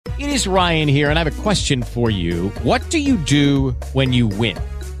It is Ryan here, and I have a question for you. What do you do when you win?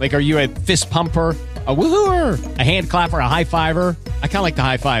 Like, are you a fist pumper, a woohooer, a hand clapper, a high fiver? I kind of like the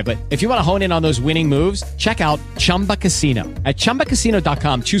high five, but if you want to hone in on those winning moves, check out Chumba Casino. At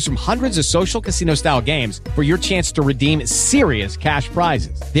ChumbaCasino.com, choose from hundreds of social casino-style games for your chance to redeem serious cash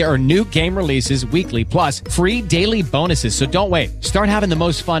prizes. There are new game releases weekly, plus free daily bonuses. So don't wait. Start having the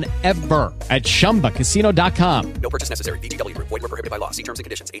most fun ever at ChumbaCasino.com. No purchase necessary. VGW Group. Void where prohibited by law. See terms and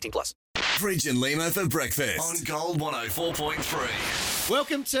conditions. 18+. Bridge and Limo for breakfast on Gold 104.3.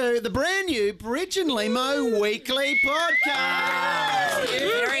 Welcome to the brand new Bridge and Limo Weekly Podcast.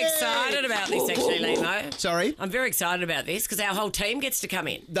 Very excited about this, actually, Limo. Sorry? I'm very excited about this because our whole team gets to come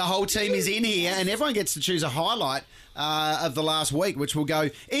in. The whole team is in here and everyone gets to choose a highlight of the last week, which will go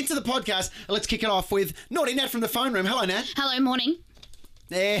into the podcast. Let's kick it off with Naughty Nat from the phone room. Hello, Nat. Hello, morning.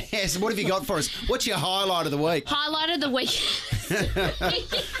 Yes, what have you got for us? What's your highlight of the week? Highlight of the week.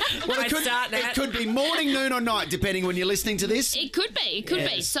 Well, it could be morning, noon or night, depending when you're listening to this. It could be. It could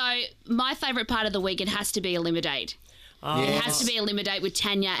be. So my favourite part of the week, it has to be a limo date. Oh. It has to be a limo date with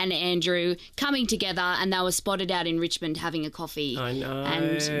Tanya and Andrew coming together, and they were spotted out in Richmond having a coffee. I know.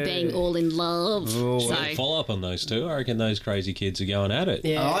 And being all in love. So Follow up on those two. I reckon those crazy kids are going at it.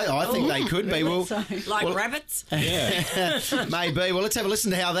 Yeah. I think they could be. Well, Like rabbits? Yeah. maybe. Well, let's have a listen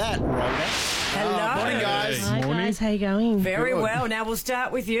to how that rolled out. Hello. Morning, guys. Hi guys, how you going? Very well. Now we'll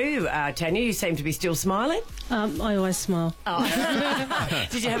start with you, Tanya. You seem to be still smiling. I always smile.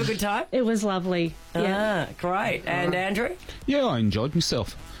 Did you have a good time? It was lovely. Yeah. Great. And Andrew? Yeah, I enjoyed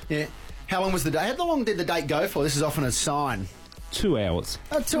myself. Yeah. How long was the date? How long did the date go for? This is often a sign. 2 hours.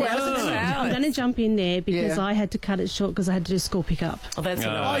 Oh, 2 hours. I'm going to jump in there because Yeah. I had to cut it short because I had to do school pickup. Oh, that's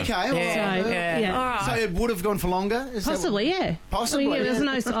nice. Okay. Well, Yeah. All right. So it would have gone for longer? Is that- Possibly, yeah. Possibly, I mean, there's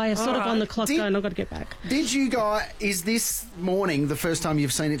no, I sort of on the clock Did- going, I've got to get back. Did you guys, is this morning the first time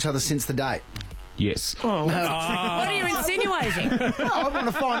you've seen each other since the date? Yes. What are you insinuating? I want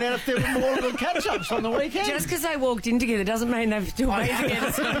to find out if there were more little catch-ups on the weekend. Just because they walked in together doesn't mean they've still been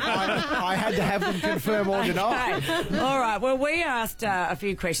together. I had to have them confirm or deny. Okay. All right. Well, we asked a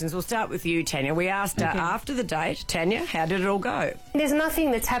few questions. We'll start with you, Tanya. We asked after the date, Tanya, how did it all go? There's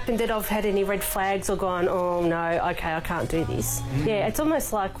nothing that's happened that I've had any red flags or gone, oh no, okay, I can't do this. Yeah, it's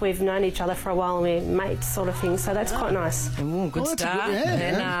almost like we've known each other for a while and we're mates sort of thing, so that's quite nice. Ooh, good that's a start. good- yeah,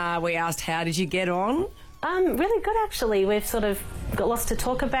 Then we asked, how did you get on? Really good actually. We've sort of got lots to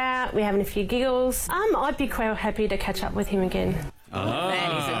talk about. We're having a few giggles. I'd be quite happy to catch up with him again.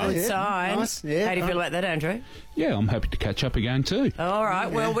 That is a good yeah, sign. nice, yeah. How do you feel about that, Andrew? Yeah, I'm happy to catch up again too. All right.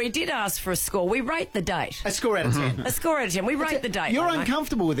 Well, we did ask for a score. We rate the date. A score out of 10. A score out of 10. We rate the date. You're mate.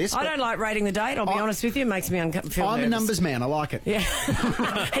 uncomfortable with this. I but don't like rating the date. I'll be honest with you. It makes me uncomfortable. I'm a numbers man. I like it. Yeah.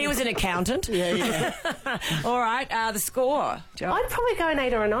 He was an accountant. Yeah. All right. The score. I'd probably go an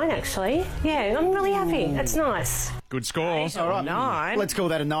 8 or a 9 actually. Yeah, I'm really happy. That's nice. Good score. All right. 9. Let's call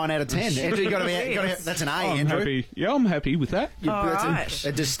that a 9 out of 10. Andrew, that's an A, I'm Andrew. happy. Yeah, I'm happy with that. All That's right.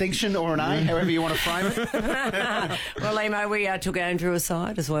 a distinction or an A, however you want to frame it. Well, Limo, we took Andrew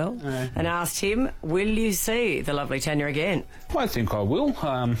aside as well and asked him, will you see the lovely Tanya again? I think I will.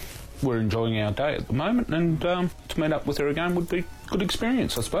 We're enjoying our day at the moment, and to meet up with her again would be a good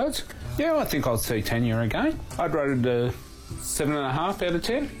experience, I suppose. Yeah, I think I'll see Tanya again. I'd rate it a 7.5 out of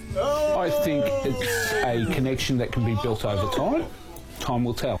 10. I think it's a connection that can be built over time. Time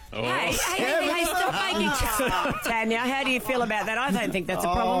will tell. Hey, stop making Tanya, how do you feel about that? I don't think that's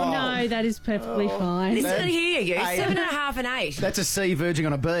a problem. No, that is perfectly fine. Listen here, you. 7.5 and 8. That's a C verging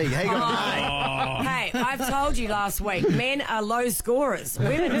on a B. Hey, Hey, I've told you last week, men are low scorers.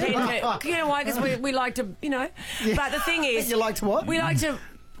 Women tend to, you know why? Because we like to, you know. But the thing is, You like to what? we like to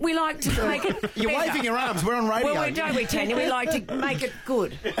make it. You're better. waving your arms. We're on radio. Well, don't we, Tanya? We like to make it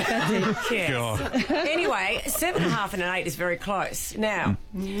good. That's it. Yes. Anyway, 7.5 and an 8 is very close. Now,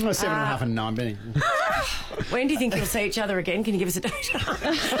 7.5 and 9, Benny. when do you think you'll see each other again? Can you give us a date?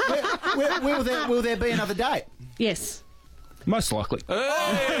 Will there be another date? Yes. Most likely.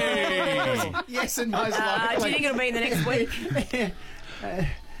 Yes, and most Do likely. you think it'll be in the next week?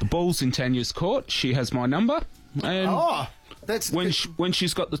 The ball's in Tanya's court. She has my number, and that's when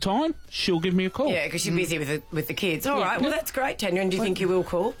she's got the time, she'll give me a call. Yeah, because you're busy with the kids. All right, well, that's great, Tanya. And do you think you will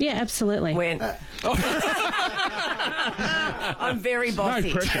call? Yeah, absolutely. When? I'm very bossy.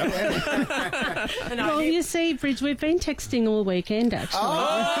 No pressure. Well, you see, Bridge, we've been texting all weekend, actually.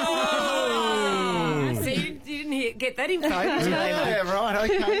 So you didn't get that info, did you? Yeah, right,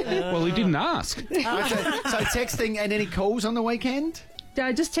 okay. Well, he didn't ask. So texting and any calls on the weekend?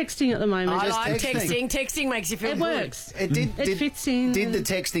 No, just texting at the moment. I like texting. texting. Texting makes you feel It good. works. It It fits in. Did the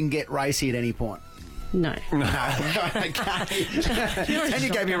texting get racy at any point? No. Okay. And you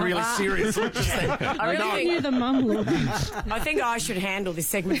gave me a really serious look just then. I really think You're the mum look. I think I should handle this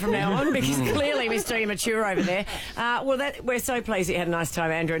segment from now on because clearly Mr. Immature over there. We're so pleased that you had a nice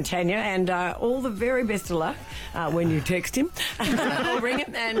time, Andrew and Tanya, and all the very best of luck when you text him or ring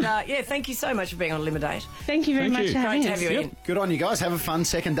him. And thank you so much for being on Limonade. Thank you very much for Great having to have us. you in. Good on you guys. Have a fun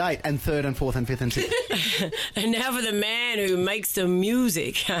second date and third and fourth and fifth and sixth. And now for the man who makes the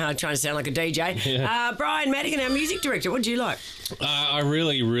music. I'm trying to sound like a DJ. Brian Madigan, our music director. What do you like? I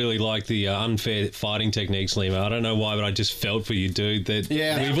really, really like the unfair fighting techniques, Lima. I don't know why, but I just felt for you, dude, that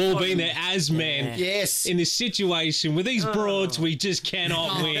we've all been there as men. Yes. In this situation with these broads, we just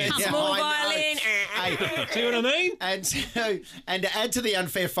cannot win. Small violin. See what I mean? And to add to the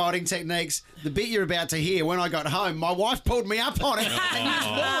unfair fighting techniques, the bit you're about to hear, when I got home, my wife pulled me up on it and used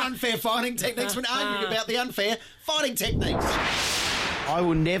more unfair fighting techniques when arguing about the unfair fighting techniques. I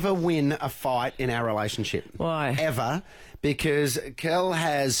will never win a fight in our relationship. Why? Ever. Because Kel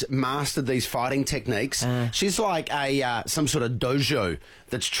has mastered these fighting techniques. She's like some sort of dojo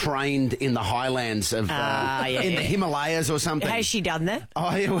that's trained in the highlands of in the Himalayas or something. Has she done that?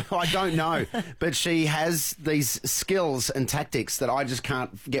 I don't know, but she has these skills and tactics that I just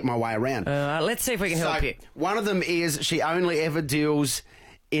can't get my way around. Let's see if we can help you. One of them is she only ever deals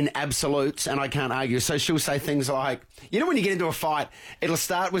in absolutes, and I can't argue. So she'll say things like, you know when you get into a fight, it'll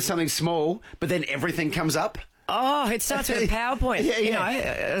start with something small, but then everything comes up? Oh, it starts with a PowerPoint. Yeah. You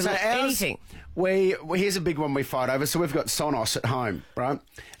know, so anything. Here's a big one we fight over. So we've got Sonos at home, right?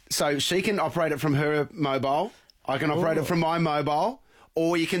 So she can operate it from her mobile. I can operate it from my mobile,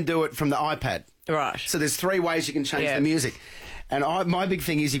 or you can do it from the iPad. Right. So there's 3 ways you can change the music. And my big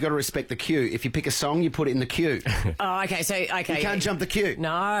thing is you've got to respect the queue. If you pick a song, you put it in the queue. Oh, okay. So, okay. You can't jump the queue.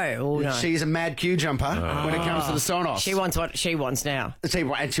 No. Oh, no. She's a mad queue jumper when it comes to the Sonos. She wants what she wants now.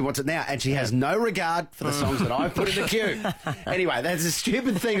 And she wants it now. And she has no regard for the songs that I put in the queue. Anyway, that's a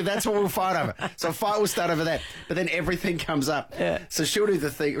stupid thing. That's what we'll fight over. So a fight will start over that. But then everything comes up. Yeah. So she'll do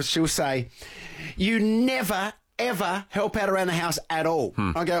the thing. She'll say, you never, ever help out around the house at all.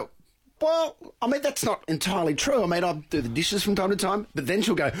 I go, well, I mean, that's not entirely true. I mean, I'll do the dishes from time to time, but then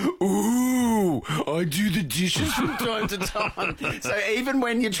she'll go, ooh, I do the dishes from time to time. So even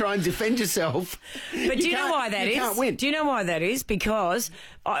when you try and defend yourself, but do you know why that is? You can't win. Do you know why that is? Because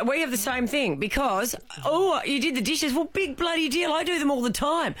we have the same thing. Because, you did the dishes. Well, big bloody deal. I do them all the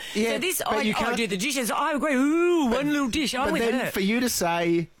time. Yeah, so this, but you I can't do the dishes. I agree. Ooh, one little dish. I'm but with then her. for you to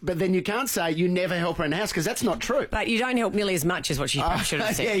say, but then you can't say you never help around the house because that's not true. But you don't help nearly as much as what she perhaps should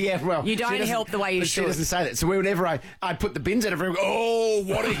have said. Yeah, well. You don't help the way you but should. She doesn't say that. So whenever I put the bins out, everyone goes, oh,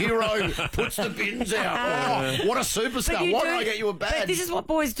 what a hero puts the bins out. Oh, what a superstar. Why did I get you a badge? But this is what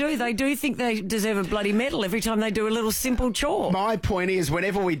boys do. They do think they deserve a bloody medal every time they do a little simple chore. My point is,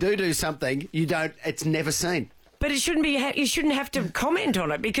 whenever we do something, it's never seen. But it shouldn't be. You shouldn't have to comment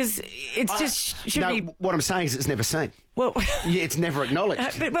on it because it's just should be. What I'm saying is it's never seen. Well, yeah, it's never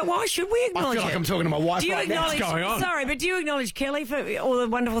acknowledged. But why should we acknowledge I feel like it? I'm talking to my wife do you right now. What's going on? Sorry, but do you acknowledge Kelly for all the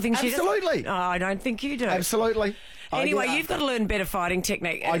wonderful things she does? Absolutely. Oh, I don't think you do. Absolutely. Anyway, you've got to learn better fighting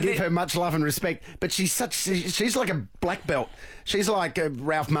technique. I give her much love and respect, but she's like a black belt. She's like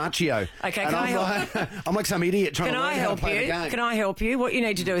Ralph Macchio. Okay, and I'm like some idiot trying to learn how to play the game. Can I help you? What you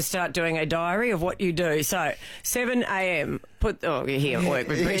need to do is start doing a diary of what you do. So 7 a.m. You're here at work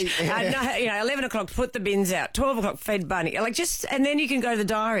with Bridge. 11 o'clock, put the bins out. 12 o'clock, fed Bunny. And then you can go to the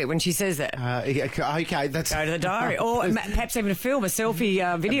diary when she says that. Okay, that's... Go to the diary. Or perhaps even film a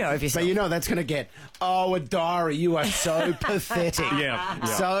selfie video of yourself. But you know that's going to get, a diary. You are so pathetic. Yeah.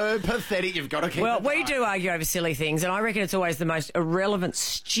 So pathetic. You've got to keep we do argue over silly things, and I reckon it's always the most irrelevant,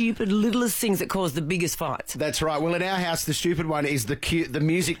 stupid, littlest things that cause the biggest fights. That's right. Well, in our house, the stupid one is the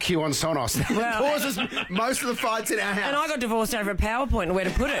music cue on Sonos. That causes most of the fights in our house. And I got divorced over a PowerPoint and where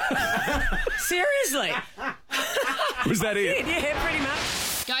to put it. Seriously. Was that it? Yeah, pretty much.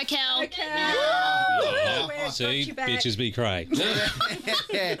 Go, Kel. See, bitches be cray.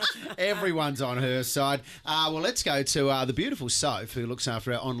 Everyone's on her side. Well, let's go to the beautiful Soph, who looks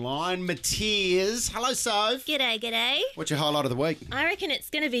after our online materials. Hello, Soph. G'day. What's your highlight of the week? I reckon it's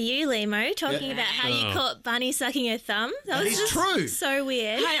going to be you, Limo, talking about how you caught Bunny sucking her thumb. That was just true. so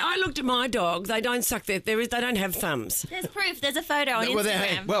weird. Hey, I looked at my dog. They don't suck they don't have thumbs. There's proof. There's a photo on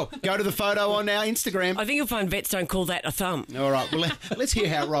Instagram. Well, go to the photo on our Instagram. I think you'll find vets don't call that a thumb. All right. Well, let's hear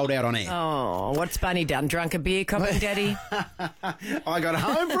how how it rolled out on air. Oh, what's Bunny done? Drunk a beer, copping daddy? I got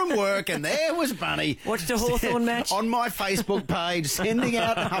home from work and there was Bunny. Watched a Hawthorn match? On my Facebook page, sending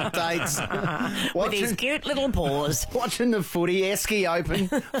out updates. With his cute little paws. Watching the footy, Esky Open,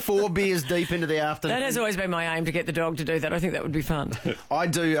 4 beers deep into the afternoon. That has always been my aim, to get the dog to do that. I think that would be fun. I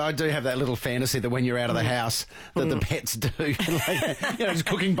do have that little fantasy that when you're out of the house, that the pets do. Like, just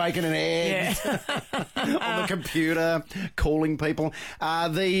cooking bacon and eggs on the computer, calling people.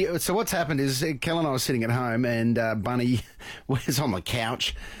 So what's happened is Kel and I were sitting at home and Bunny was on the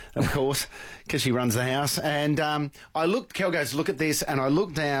couch, of course, because she runs the house. And Kel goes, look at this, and I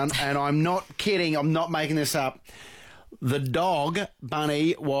look down, and I'm not kidding, I'm not making this up. The dog,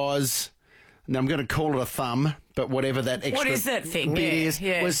 Bunny, was... Now, I'm going to call it a thumb, but whatever that extra what is that thing? bit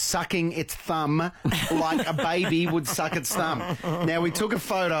was sucking its thumb like a baby would suck its thumb. Now, we took a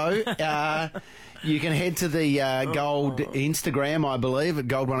photo. You can head to the Gold Instagram, I believe, at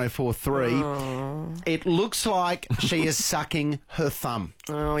Gold1043. It looks like she is sucking her thumb.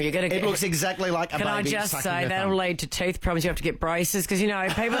 Oh, you're going to get... It looks exactly like a baby. Can I just say, that'll lead to tooth problems. You have to get braces because,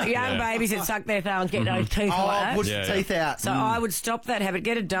 people, young babies that suck their thumbs get those teeth like that. Push the teeth out. So I would stop that habit.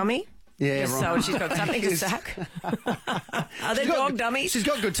 Get a dummy. Yeah, just right. so she's got something to suck. Are they dog dummies? She's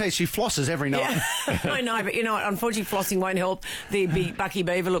got good teeth. She flosses every night. Yeah. I know, but unfortunately, flossing won't help the Bucky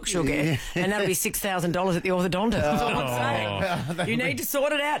Beaver look she'll get. And that'll be $6,000 at the orthodontist. That's all I'm saying. You need to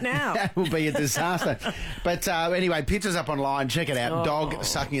sort it out now. That will be a disaster. But anyway, pictures up online. Check it out. Dog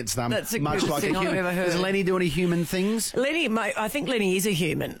sucking its thumb. That's much like a thing human. I've ever heard. Does Lenny do any human things? Lenny, I think Lenny is a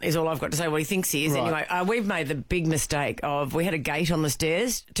human, is all I've got to say, what he thinks he is. Right. Anyway, we've made the big mistake of, we had a gate on the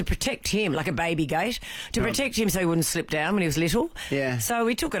stairs to protect him, like a baby gate, to protect him so he wouldn't slip down when he was little. Yeah. So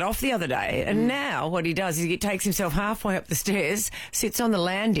we took it off the other day, and now what he does is he takes himself halfway up the stairs, sits on the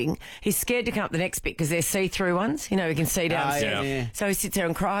landing. He's scared to come up the next bit because they're see-through ones. You can see downstairs. Yeah. So he sits there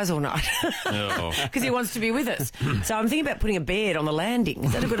and cries all night because he wants to be with us. So I'm thinking about putting a bed on the landing.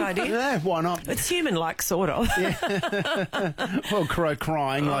 Is that a good idea? Yeah, why not? It's human-like, sort of. Well,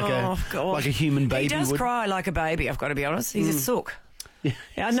 crying like a human baby. He does would. cry like a baby, I've got to be honest. He's a sook.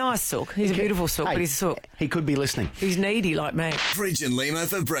 Yeah, a nice sook. He's a beautiful sook, but he's a sook. He could be listening. He's needy like me. Bridge and Lima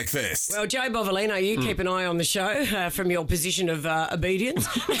for breakfast. Well, Joe Bovolino, you keep an eye on the show from your position of obedience.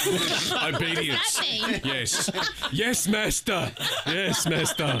 Obedience. Yes. Yes, master. Yes,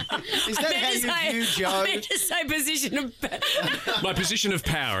 master. Is that how you view Joe? I meant to say position of... My position of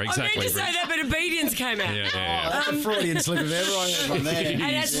power, exactly. I meant to say that, but obedience came out. Yeah. That's a Freudian slip of ever on there. And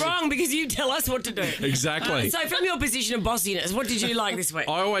that's wrong because you tell us what to do. Exactly. So from your position of bossiness, what did you like this week?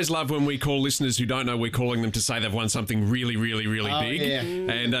 I always love when we call listeners who don't know we're calling them to say they've won something really, really, really big. Yeah.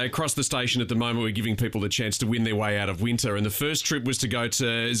 And across the station at the moment, we're giving people the chance to win their way out of winter. And the first trip was to go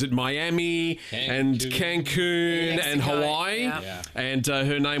to, is it Miami and Cancun and Hawaii? Yeah. And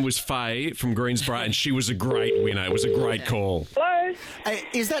her name was Faye from Greensboro, and she was a great winner. It was a great call. Hello?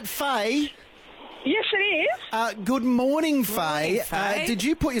 Is that Faye? Yes, it is. Good morning, Faye. Faye. Did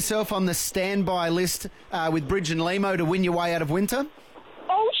you put yourself on the standby list with Bridge and Limo to win your way out of winter?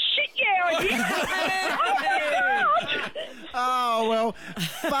 Oh, shit, yeah, I did. Oh, my God. Oh, well,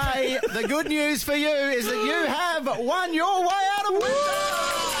 Faye, the good news for you is that you have won your way out of winter!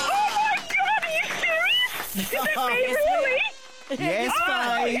 Oh, my God, are you serious? Is it me, really? Yes, Oh,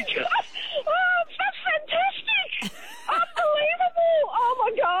 Faye. my God. Oh, that's fantastic. Unbelievable. Oh,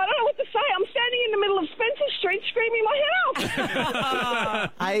 my God, I don't know what to say. I'm standing in the middle of Spencer Street screaming my head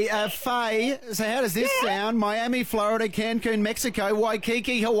off. Hey, Faye, so how does this sound? Miami, Florida, Cancun, Mexico,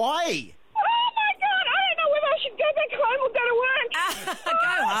 Waikiki, Hawaii. Oh, my God, I don't know whether I should go back home or go to work.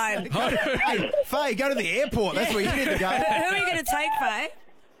 Go home. Hey, Faye, go to the airport. That's where you need to go. Who are you going to take, Faye?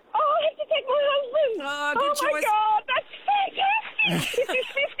 Oh, I have to take my husband. Oh, good my choice. God, that's fantastic. It's his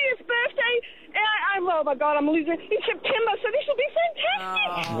 50th birthday. And oh, my God, I'm losing in September, so this will be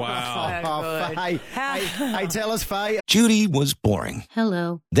fantastic. Wow. So Faye. good. Hey, tell us, Faye. Judy was boring.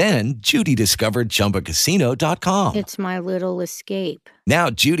 Hello. Then Judy discovered ChumbaCasino.com. It's my little escape. Now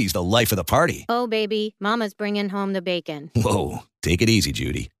Judy's the life of the party. Oh, baby, mama's bringing home the bacon. Whoa, take it easy,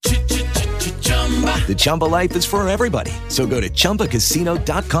 Judy. The Chumba life is for everybody. So go to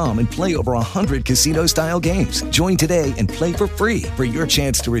ChumbaCasino.com and play over 100 casino-style games. Join today and play for free for your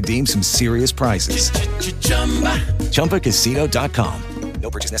chance to redeem some serious prizes. ChumbaCasino.com. No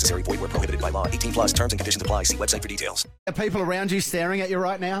purchase necessary. Void where prohibited by law. 18 plus terms and conditions apply. See website for details. Are people around you staring at you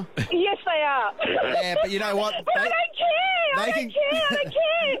right now? Yes, they are. Yeah, but you know what? But I don't care. I don't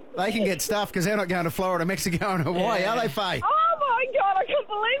care. They can get stuff because they're not going to Florida, Mexico, and Hawaii, are they, Faye? Oh, my God, I can't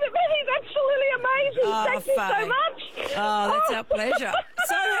believe it. That is absolutely amazing. Oh, Thank you Faye. so much. Oh, that's our pleasure.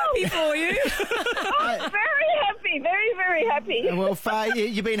 So how happy for you. I'm very happy, very, very happy. Well, Faye,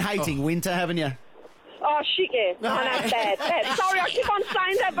 you've been hating winter, haven't you? Oh, shit, yeah. No, bad. Sorry, I keep on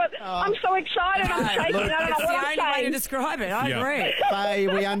saying that, but I'm so excited. I'm shaking. I don't know That's what the I'm only way to saying. describe it. I agree. Faye,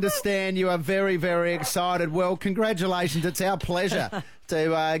 we understand you are very, very excited. Well, congratulations. It's our pleasure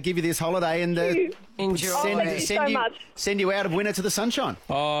to give you this holiday and enjoy. Thank you so much. Send you out of winter to the sunshine.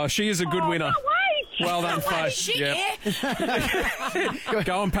 Oh, she is a good winner. Wait. Well done, Faye.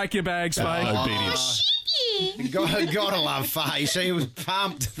 Go and pack your bags, Faye. Obedience. Gotta love Faye. She was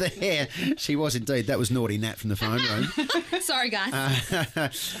pumped there. She was indeed. That was naughty Nat from the phone room. Sorry, guys.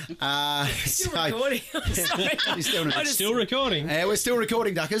 Recording. Still recording. We're still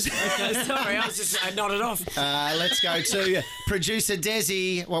recording, Duckers. Okay, sorry, I was just nodded off. Let's go to producer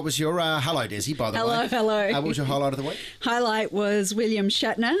Desi. What was your hello, Desi? By the way, hello. What was your highlight of the week? Highlight was William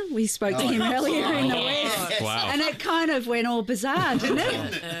Shatner. We spoke to him earlier in the week. Wow. And it kind of went all bizarre, didn't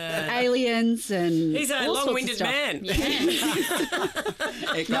it? Aliens and He's a all sorts of long-winded stuff. man.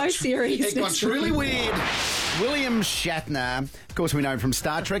 No seriousness. It got really weird. William Shatner, of course, we know him from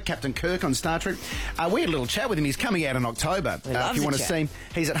Star Trek, Captain Kirk on Star Trek. We had a little chat with him. He's coming out in October. If you want to see him,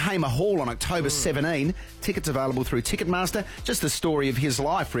 he's at Hamer Hall on October 17. Tickets available through Ticketmaster. Just the story of his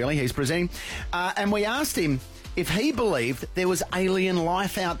life, really, he's presenting. And we asked him if he believed there was alien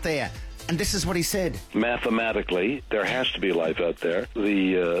life out there. And this is what he said. Mathematically, there has to be life out there.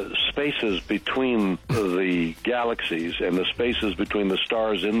 The spaces between the galaxies and the spaces between the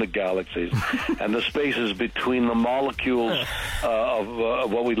stars in the galaxies and the spaces between the molecules of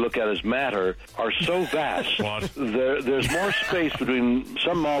what we look at as matter are so vast. There's more space between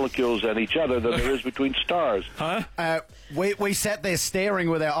some molecules and each other than there is between stars. We sat there staring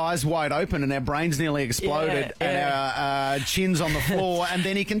with our eyes wide open and our brains nearly exploded and our chins on the floor, and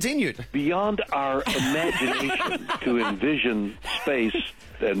then he continued. Beyond our imagination to envision space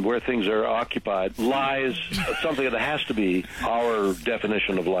and where things are occupied lies something that has to be our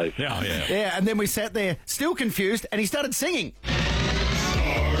definition of life. Yeah, and then we sat there still confused, and he started singing.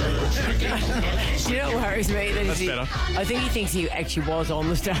 You know what worries me? That's better. I think he thinks he actually was on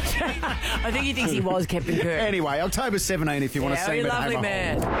the stage. I think he thinks he was Captain Kirk. Anyway, October 17 if you want to see him at lovely Hamer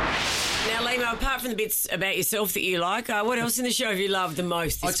man. Hall. Now, Limo, apart from the bits about yourself that you like, what else in the show have you loved the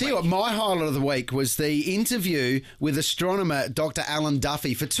most I this tell you what, my highlight of the week was the interview with astronomer Dr. Alan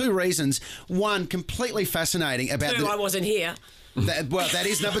Duffy for two reasons. One, completely fascinating about I wasn't here. That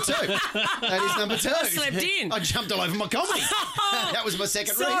is number two. That is number two. I slept in. I jumped all over my comedy. That was my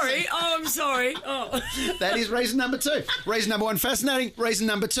second reason. Sorry. Oh, I'm sorry. Oh. That is reason number two. Reason number one, fascinating. Reason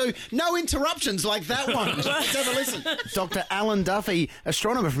number two, no interruptions like that one. Let's have a listen. Dr. Alan Duffy,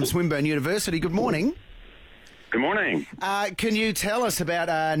 astronomer from Swinburne University. Good morning. Good morning. Can you tell us about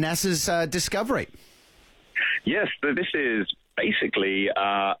NASA's discovery? Yes, this is basically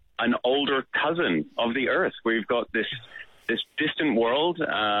an older cousin of the Earth. We've got this distant world.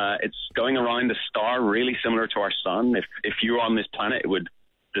 It's going around a star really similar to our sun. If you were on this planet, it would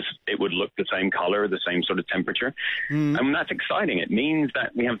look the same color, the same sort of temperature. And that's exciting. It means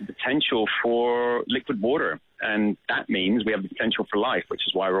that we have the potential for liquid water. And that means we have the potential for life, which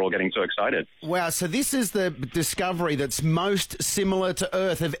is why we're all getting so excited. Wow, so this is the discovery that's most similar to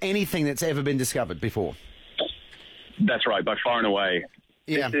Earth of anything that's ever been discovered before. That's right, by far and away.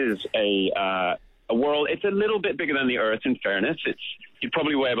 Yeah. This is a world. It's a little bit bigger than the Earth, in fairness. You'd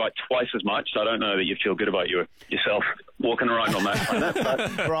probably weigh about twice as much, so I don't know that you'd feel good about yourself walking around on that planet.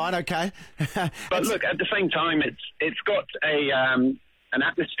 But, right, okay. But look, at the same time, it's got an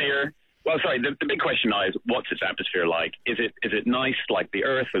atmosphere. Well, sorry, the big question now is, what's its atmosphere like? Is it nice like the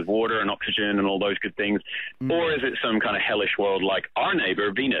Earth with water and oxygen and all those good things? Or is it some kind of hellish world like our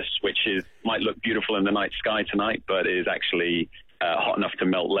neighbor, Venus, which might look beautiful in the night sky tonight, but is actually hot enough to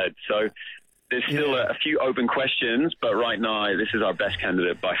melt lead? So there's still a few open questions, but right now, this is our best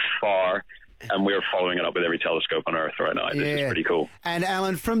candidate by far, and we're following it up with every telescope on Earth right now. This is pretty cool. And,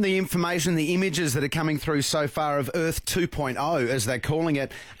 Alan, from the information, the images that are coming through so far of Earth 2.0, as they're calling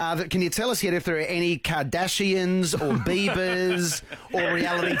it, can you tell us yet if there are any Kardashians or Biebers or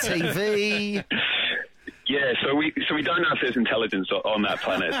reality TV? Yeah, so we don't know if there's intelligence on that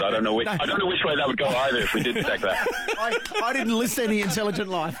planet. So I don't know which way that would go either if we did detect that. I didn't list any intelligent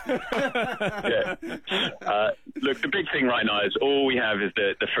life. Yeah. Look, the big thing right now is all we have is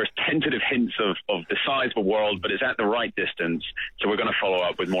the first tentative hints of the size of a world, but it's at the right distance. So we're going to follow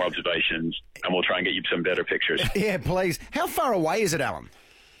up with more observations, and we'll try and get you some better pictures. Yeah, please. How far away is it, Alan?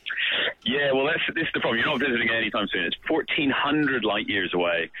 Yeah, well, this is the problem. You're not visiting it anytime soon. It's 1,400 light years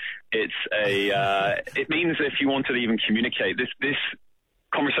away. It's it means if you wanted to even communicate, this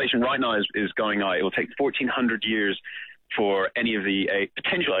conversation right now is going out. It will take 1,400 years for any of the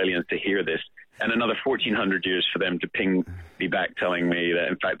potential aliens to hear this, and another 1,400 years for them to ping me back telling me that,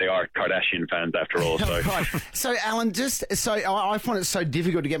 in fact, they are Kardashian fans after all. So, Right. So, Alan, I find it so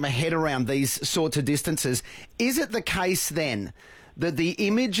difficult to get my head around these sorts of distances. Is it the case then that the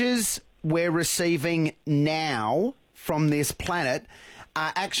images we're receiving now from this planet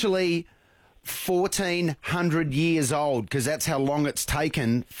are actually 1,400 years old? Because that's how long it's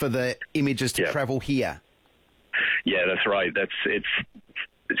taken for the images to travel here. Yeah, that's right.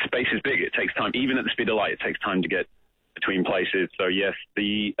 Space is big. It takes time. Even at the speed of light, it takes time to get between places. So yes,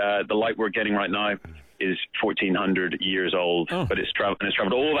 the light we're getting right now is 1,400 years old, but it's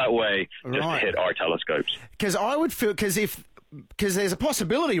traveled all that way just to hit our telescopes. Because I would feel, because there's a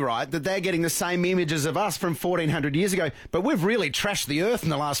possibility, right, that they're getting the same images of us from 1,400 years ago, but we've really trashed the Earth in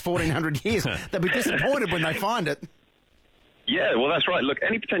the last 1,400 years. They'll be disappointed when they find it. Yeah, well, that's right. Look,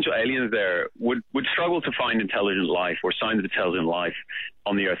 any potential aliens there would struggle to find intelligent life or signs of intelligent life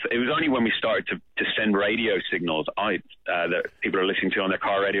on the Earth. It was only when we started to send radio signals out that people are listening to on their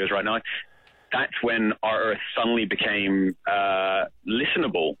car radios right now. That's when our Earth suddenly became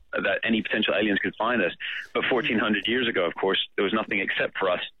listenable, that any potential aliens could find us. But 1,400 years ago, of course, there was nothing except for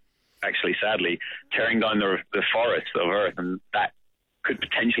us, actually, sadly, tearing down the forests of Earth, and that could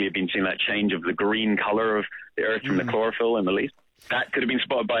potentially have been seeing that change of the green colour of the Earth from the chlorophyll in the leaf. That could have been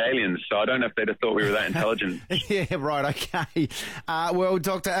spotted by aliens, so I don't know if they'd have thought we were that intelligent. Yeah, right, okay. Well,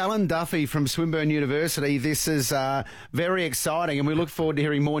 Dr. Alan Duffy from Swinburne University, this is very exciting, and we look forward to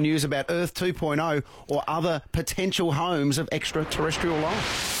hearing more news about Earth 2.0 or other potential homes of extraterrestrial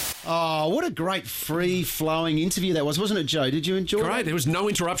life. Oh, what a great free-flowing interview that was, wasn't it, Joe? Did you enjoy it? Great. There was no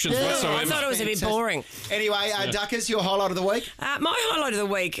interruptions whatsoever. I thought it was a bit boring. Anyway, Duckers, your highlight of the week? My highlight of the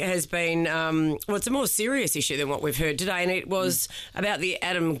week has been, well, it's a more serious issue than what we've heard today, and it was about the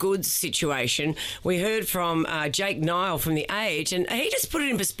Adam Goodes situation. We heard from Jake Nile from The Age, and he just put it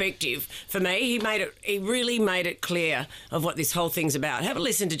in perspective for me. He really made it clear of what this whole thing's about. Have a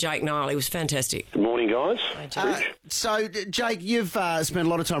listen to Jake Nile. He was fantastic. Good morning, guys. So, Jake, you've spent a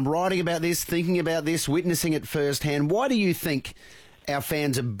lot of time writing about this, thinking about this, witnessing it firsthand. Why do you think our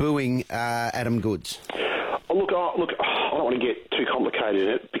fans are booing Adam Goodes? Oh, look, I don't want to get too complicated in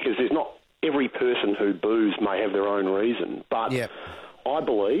it because there's not every person who boos may have their own reason. But I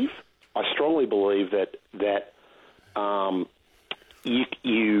strongly believe that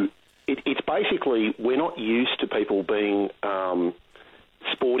it's basically we're not used to people being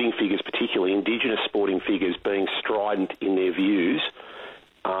sporting figures, particularly Indigenous sporting figures, being strident in their views.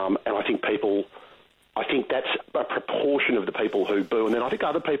 And I think that's a proportion of the people who boo. And then I think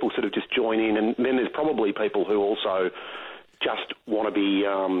other people sort of just join in. And then there's probably people who also just want to be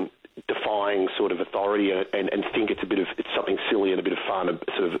defying sort of authority and think it's something silly and a bit of fun and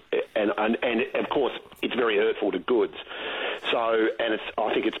sort of and of course it's very hurtful to Goodes. So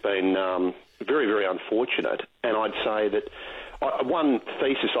I think it's been very, very unfortunate. And I'd say that one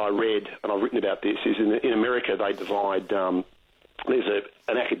thesis I read, and I've written about this, is in America they divide. There's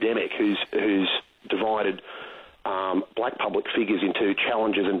an academic who's divided black public figures into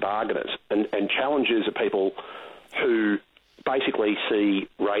challengers and bargainers. And challengers are people who basically see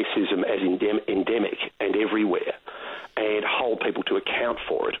racism as endemic and everywhere and hold people to account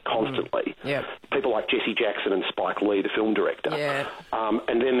for it constantly. Yeah. People like Jesse Jackson and Spike Lee, the film director. Yeah.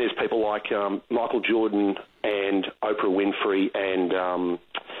 And then there's people like Michael Jordan and Oprah Winfrey and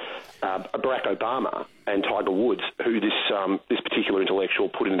Barack Obama and Tiger Woods, who this particular intellectual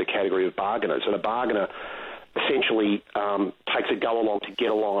put into the category of bargainers. And a bargainer essentially takes a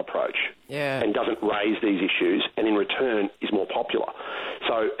go-along-to-get-along approach and doesn't raise these issues and in return is more popular.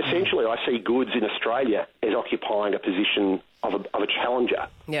 So essentially I see Goodes in Australia as occupying a position of a challenger.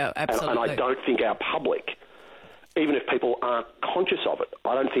 Yeah, absolutely. And I don't think our public, even if people aren't conscious of it,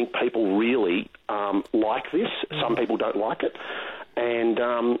 I don't think people really like this. Some people don't like it. And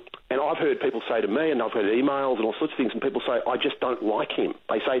I've heard people say to me, and I've heard emails and all sorts of things, and people say, I just don't like him.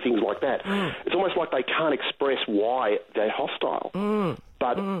 They say things like that. It's almost like they can't express why they're hostile.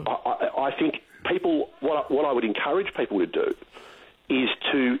 But I think people, what I would encourage people to do is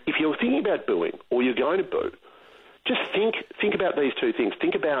to, if you're thinking about booing or you're going to boo, just think about these two things.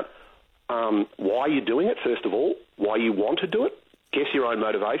 Think about why you're doing it, first of all, why you want to do it. Guess your own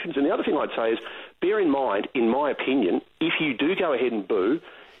motivations. And the other thing I'd say is, bear in mind, in my opinion, if you do go ahead and boo,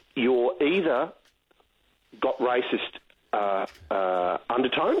 you're either got racist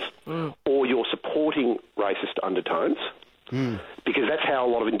undertones or you're supporting racist undertones because that's how a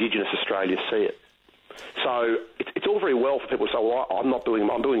lot of Indigenous Australians see it. So it's all very well for people to say, well, I'm not booing him,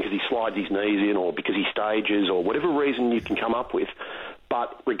 I'm booing because he slides his knees in or because he stages or whatever reason you can come up with.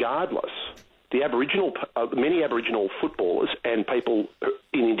 But regardless, the Aboriginal, many Aboriginal footballers and people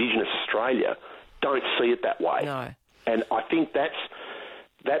in Indigenous Australia don't see it that way. No. And I think that's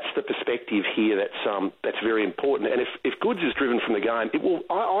the perspective here that's very important. And if Goods is driven from the game, it will.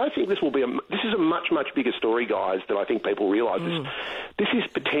 I think this is a much much bigger story, guys, than I think people realise. This is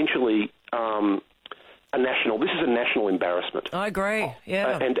potentially This is a national embarrassment. I agree.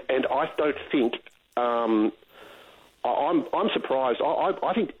 Yeah. And I don't think. I'm surprised.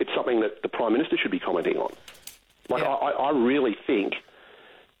 I think it's something that the Prime Minister should be commenting on. I really think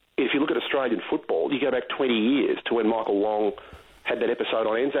if you look at Australian football, you go back 20 years to when Michael Long had that episode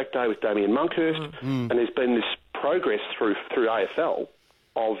on Anzac Day with Damien Monkhurst, and there's been this progress through AFL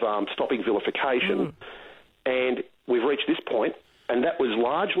of stopping vilification, and we've reached this point, and that was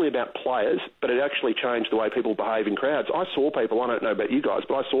largely about players, but it actually changed the way people behave in crowds. I saw people, I don't know about you guys,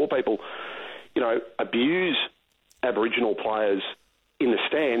 but I saw people, abuse Aboriginal players in the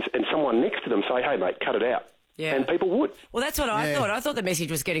stands, and someone next to them say, "Hey, mate, cut it out." Yeah. And people would. Well, that's what I thought. I thought the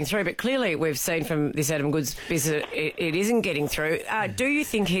message was getting through, but clearly we've seen from this Adam Goods business it isn't getting through. Do you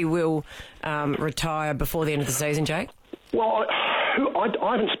think he will retire before the end of the season, Jake? Well, I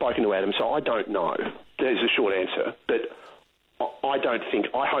haven't spoken to Adam, so I don't know. There's a short answer, but I don't think.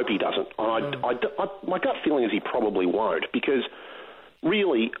 I hope he doesn't. My gut feeling is he probably won't, because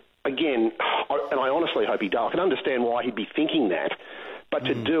really, again, and I honestly hope he does. I can understand why he'd be thinking that, but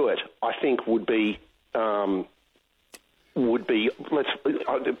to do it, I think would be. Let's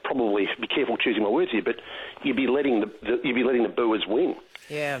probably be careful choosing my words here, but you'd be letting the booers win.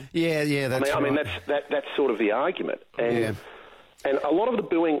 Yeah. That's that's sort of the argument, and a lot of the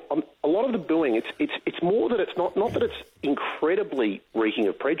booing, it's more that it's not that it's incredibly reeking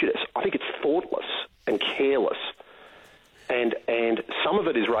of prejudice. I think it's thoughtless and careless, and some of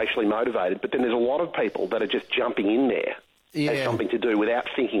it is racially motivated. But then there's a lot of people that are just jumping in there. Has something to do without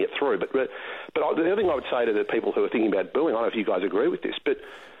thinking it through. But the other thing I would say to the people who are thinking about booing, I don't know if you guys agree with this, but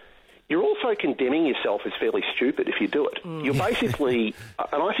you're also condemning yourself as fairly stupid if you do it. You're basically,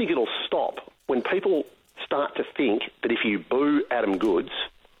 and I think it'll stop when people start to think that if you boo Adam Goods,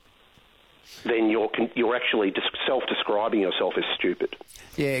 then you're actually self-describing yourself as stupid.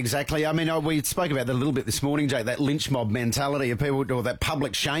 Yeah, exactly. I mean, we spoke about that a little bit this morning, Jake, that lynch mob mentality of people, or that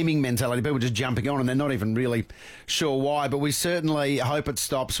public shaming mentality, people just jumping on and they're not even really sure why. But we certainly hope it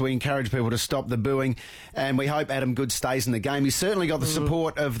stops. We encourage people to stop the booing, and we hope Adam Goods stays in the game. He's certainly got the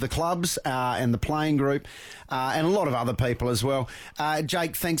support of the clubs and the playing group and a lot of other people as well.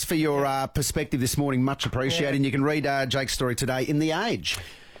 Jake, thanks for your perspective this morning. Much appreciated. And you can read Jake's story today in The Age.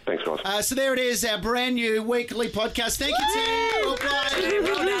 Thanks, guys. So there it is, our brand new weekly podcast. Thank you, Tim. Well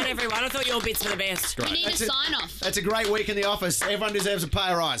done, everyone. I thought your bits were the best. We need a sign-off. That's a great week in the office. Everyone deserves a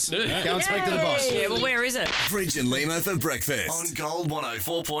pay rise. Go and speak to the boss. Yeah, well, where is it? Bridge and Limo for breakfast on Gold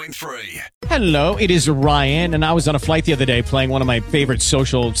 104.3. Hello, it is Ryan, and I was on a flight the other day playing one of my favorite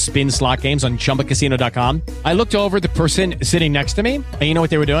social spin slot games on ChumbaCasino.com. I looked over at the person sitting next to me, and you know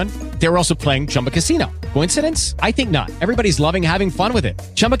what they were doing? They were also playing Chumba Casino. Coincidence? I think not. Everybody's loving having fun with it.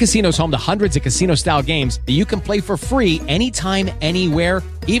 Chumba Casino is home to hundreds of casino-style games that you can play for free anytime, anywhere,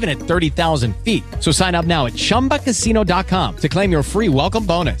 even at 30,000 feet. So sign up now at ChumbaCasino.com to claim your free welcome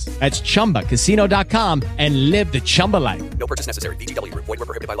bonus. That's ChumbaCasino.com and live the Chumba life. No purchase necessary. VGW. Void where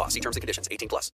prohibited by law. See terms and conditions. 18+.